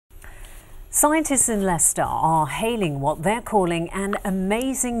Scientists in Leicester are hailing what they're calling an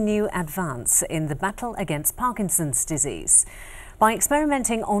amazing new advance in the battle against Parkinson's disease. By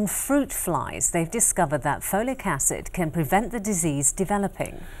experimenting on fruit flies, they've discovered that folic acid can prevent the disease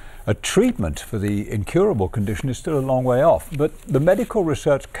developing. A treatment for the incurable condition is still a long way off, but the Medical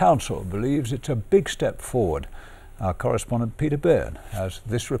Research Council believes it's a big step forward. Our correspondent Peter Byrne has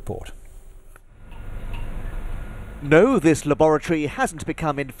this report. No, this laboratory hasn't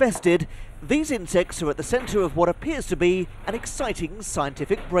become infested. These insects are at the centre of what appears to be an exciting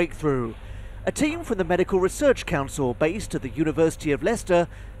scientific breakthrough. A team from the Medical Research Council, based at the University of Leicester,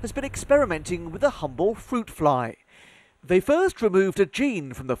 has been experimenting with a humble fruit fly. They first removed a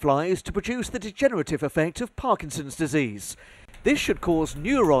gene from the flies to produce the degenerative effect of Parkinson's disease. This should cause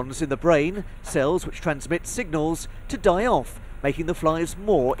neurons in the brain, cells which transmit signals, to die off, making the flies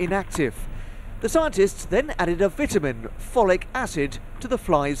more inactive. The scientists then added a vitamin, folic acid, to the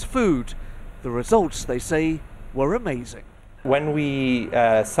flies' food. The results, they say, were amazing. When we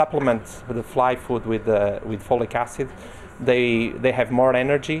supplement the fly food with folic acid, they have more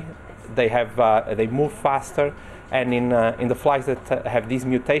energy, they move faster, and in the flies that have this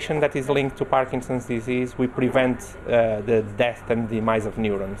mutation that is linked to Parkinson's disease, we prevent the death and demise of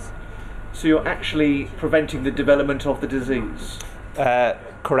neurons. So you're actually preventing the development of the disease?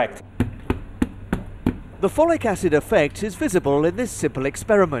 Correct. The folic acid effect is visible in this simple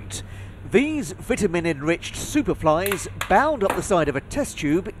experiment. These vitamin-enriched superflies bound up the side of a test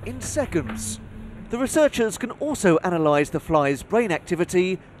tube in seconds. The researchers can also analyse the fly's brain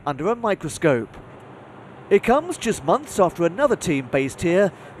activity under a microscope. It comes just months after another team based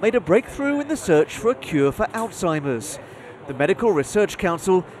here made a breakthrough in the search for a cure for Alzheimer's. The Medical Research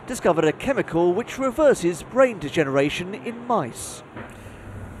Council discovered a chemical which reverses brain degeneration in mice.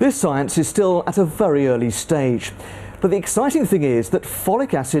 This science is still at a very early stage, but the exciting thing is that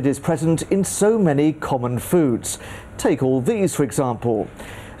folic acid is present in so many common foods. Take all these, for example.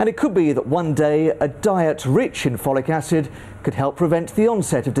 And it could be that one day a diet rich in folic acid could help prevent the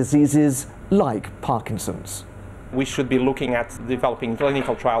onset of diseases like Parkinson's. We should be looking at developing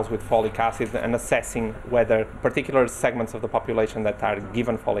clinical trials with folic acid and assessing whether particular segments of the population that are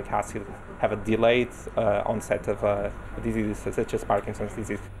given folic acid have a delayed onset of diseases such as Parkinson's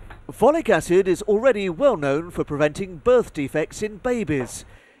disease. Folic acid is already well known for preventing birth defects in babies.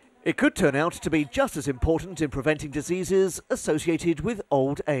 It could turn out to be just as important in preventing diseases associated with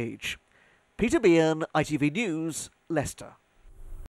old age. Peter Byrne, ITV News, Leicester.